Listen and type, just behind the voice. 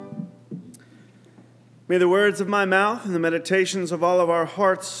May the words of my mouth and the meditations of all of our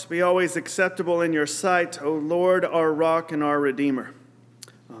hearts be always acceptable in your sight, O Lord, our rock and our Redeemer.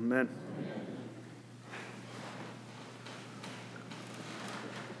 Amen.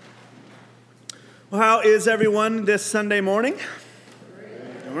 Well, how is everyone this Sunday morning?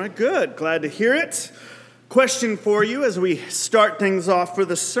 All right, good. Glad to hear it. Question for you as we start things off for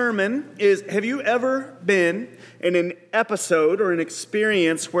the sermon is, have you ever been in an episode or an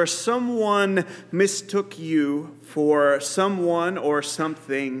experience where someone mistook you for someone or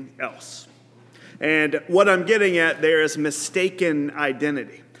something else? And what I'm getting at there is mistaken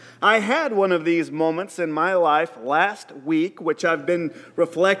identity. I had one of these moments in my life last week, which I've been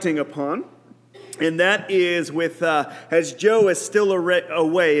reflecting upon. And that is with, as Joe is still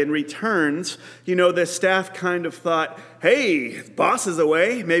away and returns, the staff kind of thought, hey, boss is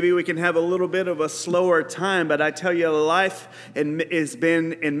away. Maybe we can have a little bit of a slower time. But I tell you, life has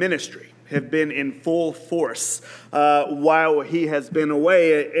been in ministry, have been in full force while he has been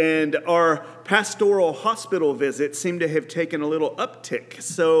away. And our pastoral hospital visits seem to have taken a little uptick.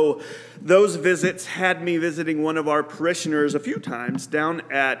 So those visits had me visiting one of our parishioners a few times down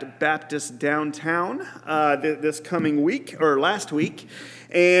at Baptist Downtown this coming week, or last week.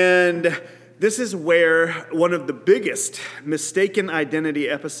 And this is where one of the biggest mistaken identity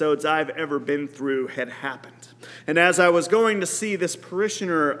episodes I've ever been through had happened. And as I was going to see this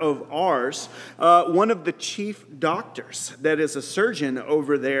parishioner of ours, one of the chief doctors, that is a surgeon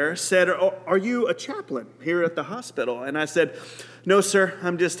over there, said, "Are you a chaplain here at the hospital?" And I said, "No, sir,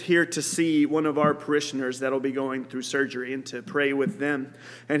 I'm just here to see one of our parishioners that'll be going through surgery and to pray with them."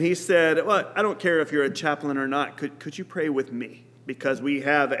 And he said, "Well, I don't care if you're a chaplain or not. Could you pray with me? Because we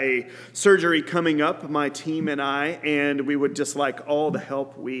have a surgery coming up, my team and I, and we would just like all the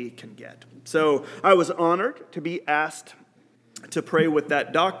help we can get." So I was honored to be asked to pray with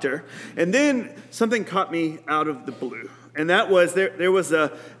that doctor. And then something caught me out of the blue. And that was,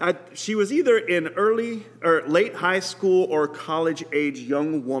 she was either in early or late high school or college age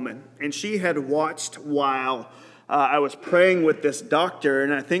young woman. And she had watched while I was praying with this doctor,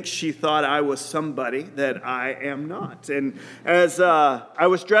 and I think she thought I was somebody that I am not. And as I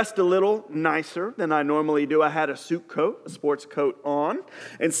was dressed a little nicer than I normally do, I had a suit coat, a sports coat on.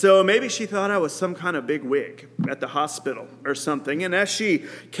 And so maybe she thought I was some kind of big wig at the hospital or something. And as she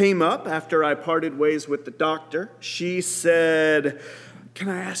came up after I parted ways with the doctor, she said, "Can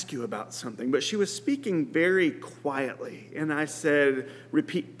I ask you about something?" But she was speaking very quietly. And I said,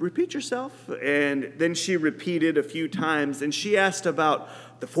 repeat yourself. And then she repeated a few times. And she asked about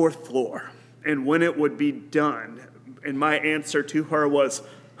the fourth floor and when it would be done. And my answer to her was,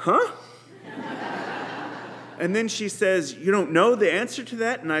 "Huh?" And then she says, "You don't know the answer to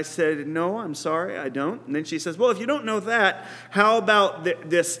that?" And I said, "No, I'm sorry, I don't." And then she says, "Well, if you don't know that, how about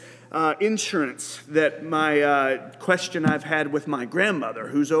this insurance that my question I've had with my grandmother,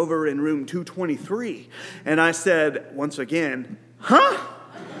 who's over in room 223. And I said, once again, "Huh?"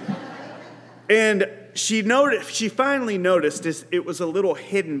 And she finally noticed it was a little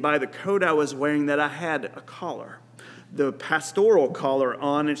hidden by the coat I was wearing that I had a collar, the pastoral collar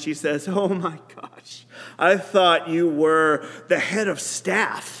on. And she says, "Oh my gosh, I thought you were the head of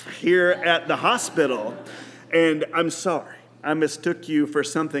staff here at the hospital. And I'm sorry. I mistook you for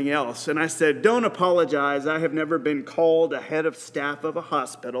something else." And I said, "Don't apologize. I have never been called a head of staff of a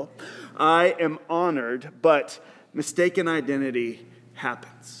hospital. I am honored, but mistaken identity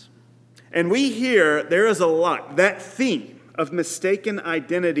happens." And we hear there is a lot. That theme of mistaken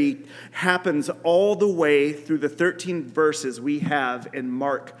identity happens all the way through the 13 verses we have in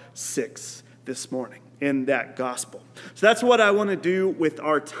Mark 6 this morning in that gospel. So that's what I want to do with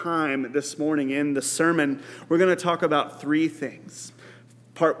our time this morning in the sermon. We're going to talk about three things.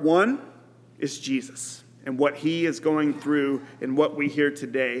 Part one is Jesus and what he is going through and what we hear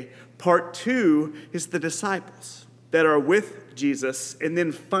today. Part two is the disciples that are with Jesus. And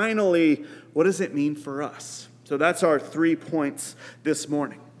then finally, what does it mean for us? So that's our 3 points this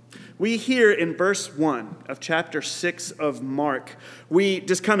morning. We hear in verse 1 of chapter 6 of Mark, we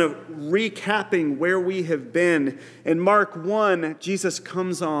just kind of recapping where we have been. In Mark 1, Jesus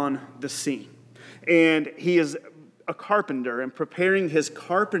comes on the scene. And he is a carpenter and preparing his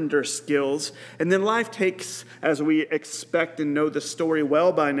carpenter skills. And then life takes, as we expect and know the story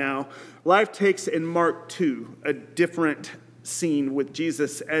well by now, life takes in Mark 2 a different scene with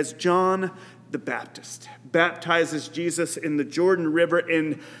Jesus as John the Baptist baptizes Jesus in the Jordan River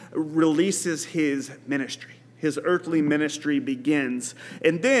and releases his ministry. His earthly ministry begins.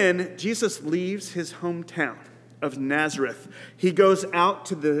 And then Jesus leaves his hometown of Nazareth. He goes out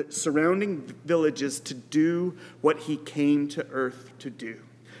to the surrounding villages to do what he came to earth to do.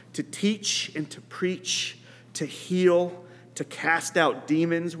 to teach and to preach, to heal, to cast out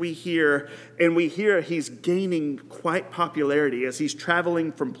demons, we hear he's gaining quite popularity as he's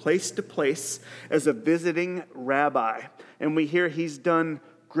traveling from place to place as a visiting rabbi. And we hear he's done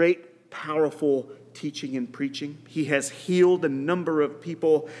great, powerful teaching and preaching. He has healed a number of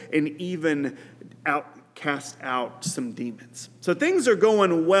people and even cast out some demons. So things are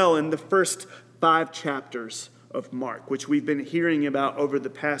going well in the first 5 chapters of Mark, which we've been hearing about over the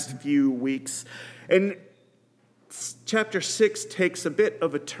past few weeks. And chapter 6 takes a bit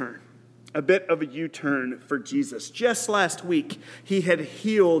of a turn, a bit of a U-turn for Jesus. Just last week, he had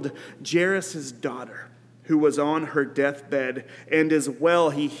healed Jairus' daughter, who was on her deathbed, and as well,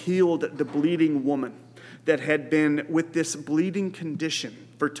 he healed the bleeding woman that had been with this bleeding condition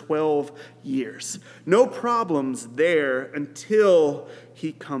for 12 years. No problems there until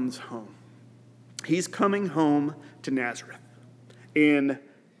he comes home. He's coming home to Nazareth in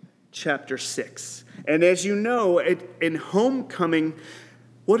chapter 6. And as you know, in homecoming,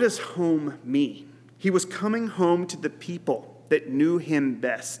 what does home mean? He was coming home to the people that knew him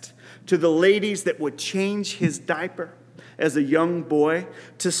best, to the ladies that would change his diaper as a young boy,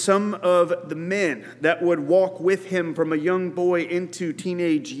 to some of the men that would walk with him from a young boy into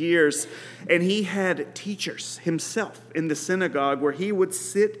teenage years. And he had teachers himself in the synagogue where he would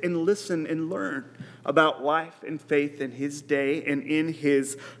sit and listen and learn about life and faith in his day and in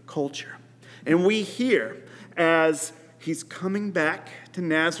his culture. And we hear as he's coming back to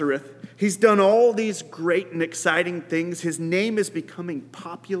Nazareth, he's done all these great and exciting things. His name is becoming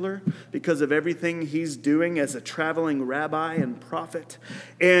popular because of everything he's doing as a traveling rabbi and prophet.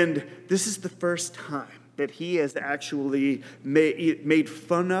 And this is the first time that he has actually made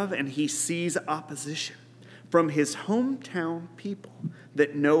fun of, and he sees opposition from his hometown people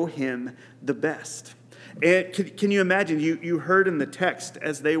that know him the best. And can you imagine, you heard in the text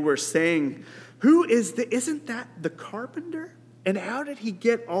as they were saying, isn't that the carpenter? And how did he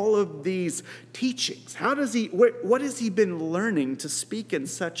get all of these teachings? What has he been learning to speak in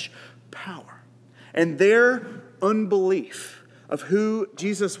such power? And their unbelief of who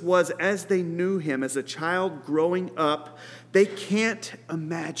Jesus was as they knew him as a child growing up, they can't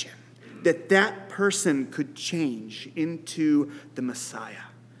imagine that person could change into the Messiah,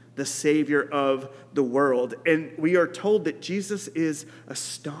 the Savior of the world. And we are told that Jesus is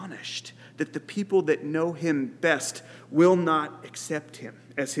astonished that the people that know him best will not accept him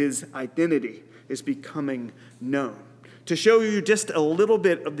as his identity is becoming known. To show you just a little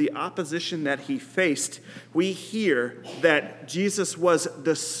bit of the opposition that he faced, we hear that Jesus was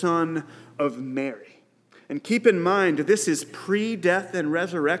the son of Mary. And keep in mind, this is pre-death and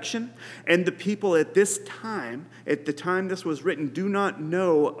resurrection, and the people at this time, at the time this was written, do not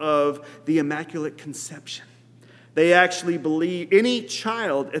know of the Immaculate Conception. They actually believe any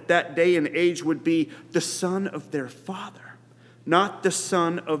child at that day and age would be the son of their father, not the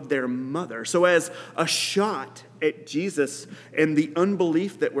son of their mother. So as a shot at Jesus and the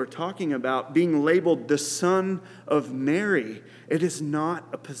unbelief that we're talking about, being labeled the son of Mary, it is not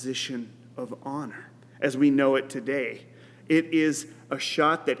a position of honor as we know it today. It is a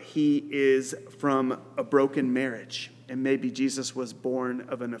shot that he is from a broken marriage, and maybe Jesus was born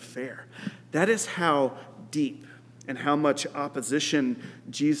of an affair. That is how deep and how much opposition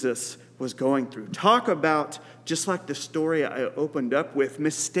Jesus was going through. Talk about, just like the story I opened up with,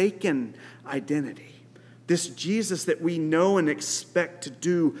 mistaken identity. This Jesus that we know and expect to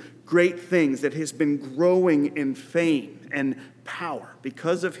do great things, that has been growing in fame and power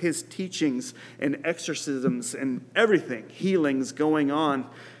because of his teachings and exorcisms and everything, healings going on.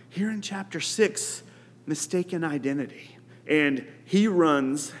 Here in chapter 6, mistaken identity. And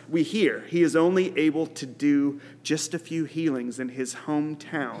we hear, he is only able to do just a few healings in his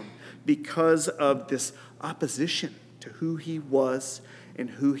hometown because of this opposition to who he was and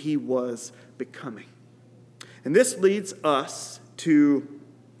who he was becoming. And this leads us to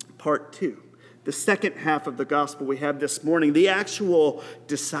part 2, the second half of the gospel we have this morning, the actual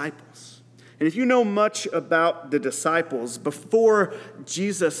disciples. And if you know much about the disciples, before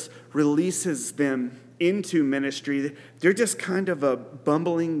Jesus releases them into ministry, they're just kind of a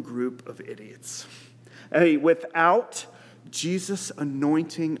bumbling group of idiots. Without Jesus'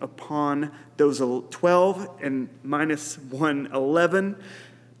 anointing upon those 12 and minus 1, 11,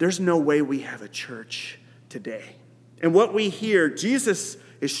 there's no way we have a church today. And what we hear, Jesus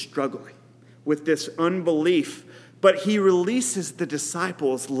is struggling with this unbelief, but he releases the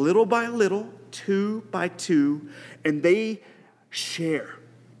disciples little by little, 2 by 2, and they share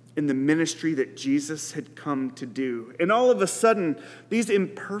in the ministry that Jesus had come to do. And all of a sudden, these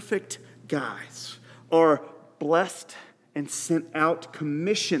imperfect guys are blessed and sent out,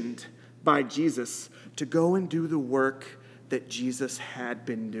 commissioned by Jesus to go and do the work that Jesus had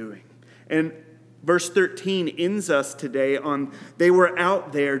been doing. And verse 13 ends us today on they were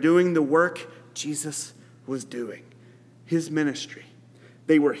out there doing the work Jesus was doing, his ministry.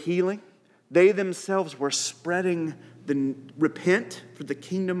 They were healing. They themselves were spreading the repent, for the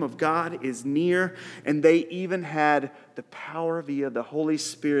kingdom of God is near. And they even had the power via the Holy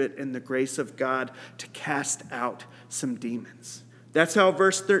Spirit and the grace of God to cast out some demons. That's how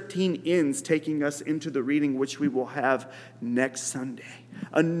verse 13 ends, taking us into the reading which we will have next Sunday.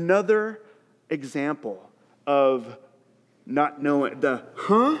 Another example of not knowing the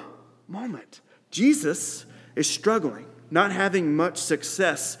moment. Jesus is struggling, not having much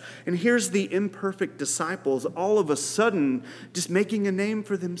success. And here's the imperfect disciples all of a sudden just making a name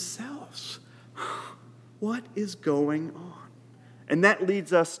for themselves. What is going on? And that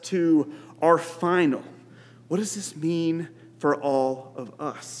leads us to our final. What does this mean for all of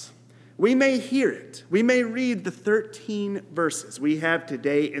us? We may hear it. We may read the 13 verses we have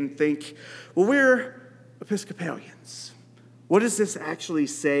today and think, well, we're Episcopalians. What does this actually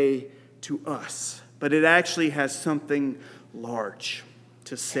say to us? But it actually has something large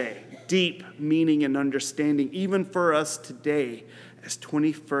to say, deep meaning and understanding, even for us today as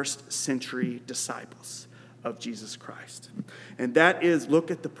 21st century disciples of Jesus Christ. And that is, look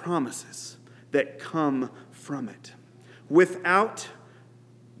at the promises that come from it. Without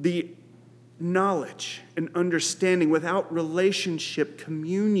the knowledge and understanding, without relationship,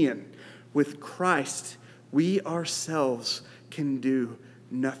 communion with Christ, we ourselves can do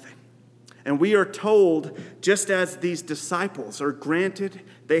nothing. And we are told, just as these disciples are granted,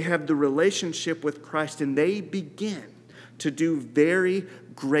 they have the relationship with Christ and they begin to do very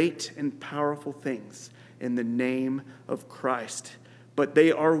great and powerful things in the name of Christ. But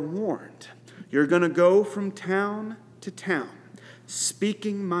they are warned, you're going to go from town to town,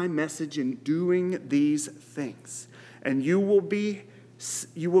 speaking my message and doing these things. And you will be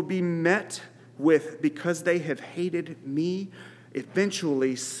met with, because they have hated me,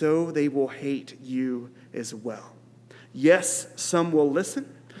 eventually so they will hate you as well. Yes, some will listen,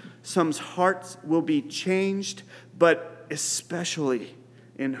 some's hearts will be changed, but especially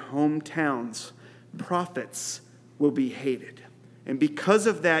in hometowns, prophets will be hated. And because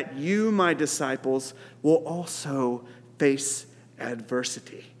of that, you, my disciples, will also face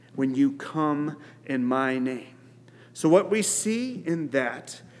adversity when you come in my name. So what we see in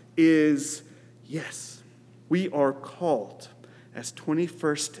that is, yes, we are called as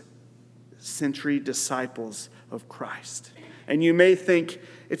 21st century disciples of Christ. And you may think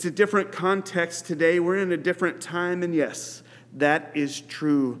it's a different context today. We're in a different time. And yes, that is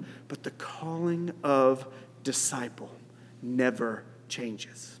true. But the calling of disciple never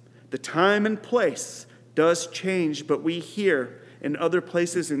changes. The time and place does change, but we hear in other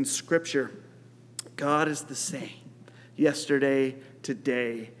places in Scripture, God is the same yesterday,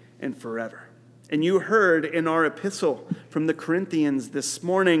 today, and forever. And you heard in our epistle from the Corinthians this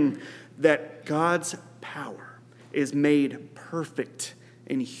morning that God's power is made perfect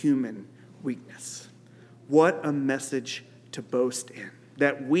in human weakness. What a message to boast in,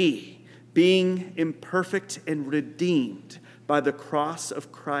 that we, being imperfect and redeemed by the cross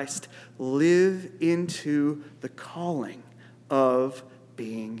of Christ, live into the calling of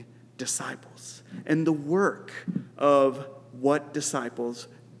being disciples and the work of what disciples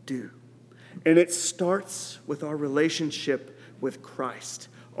do. And it starts with our relationship with Christ,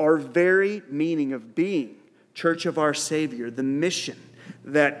 our very meaning of being Church of our Savior, the mission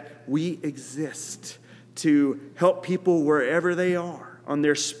that we exist to help people wherever they are on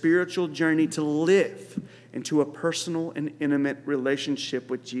their spiritual journey to live into a personal and intimate relationship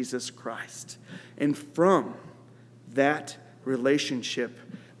with Jesus Christ. And from that relationship,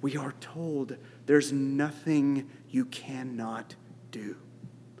 we are told there's nothing you cannot do.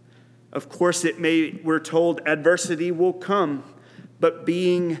 Of course, we're told adversity will come, but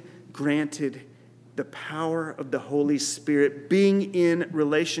being granted the power of the Holy Spirit, being in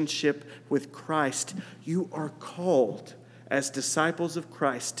relationship with Christ, you are called as disciples of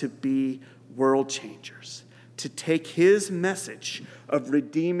Christ to be world changers, to take his message of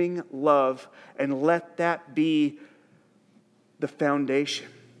redeeming love and let that be the foundation.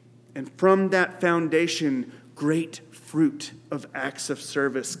 And from that foundation, great fruit of acts of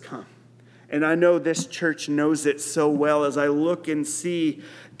service come. And I know this church knows it so well as I look and see,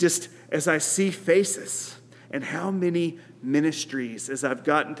 just as I see faces and how many ministries, as I've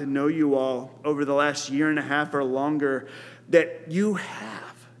gotten to know you all over the last year and a half or longer, that you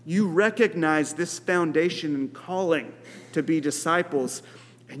recognize this foundation and calling to be disciples,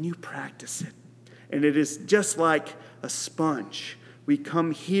 and you practice it. And it is just like a sponge. We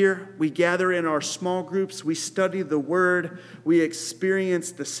come here, we gather in our small groups, we study the word, we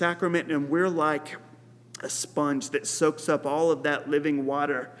experience the sacrament, and we're like a sponge that soaks up all of that living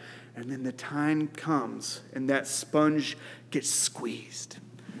water. And then the time comes and that sponge gets squeezed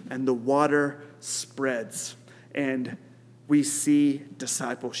and the water spreads. And we see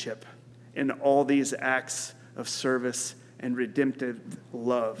discipleship in all these acts of service and redemptive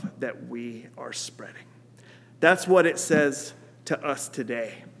love that we are spreading. That's what it says to us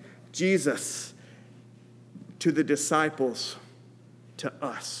today. Jesus to the disciples, to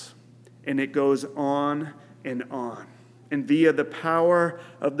us. And it goes on and on. And via the power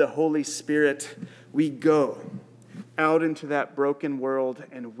of the Holy Spirit, we go out into that broken world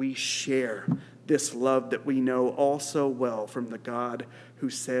and we share this love that we know all so well from the God who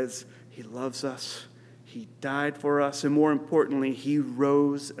says he loves us, he died for us, and more importantly, he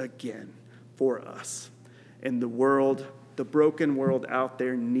rose again for us. And the world, the broken world out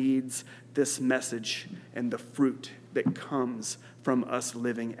there needs this message and the fruit that comes from us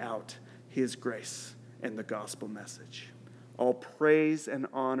living out his grace and the gospel message. All praise and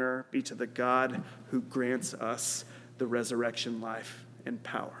honor be to the God who grants us the resurrection life and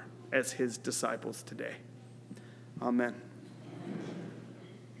power as his disciples today. Amen.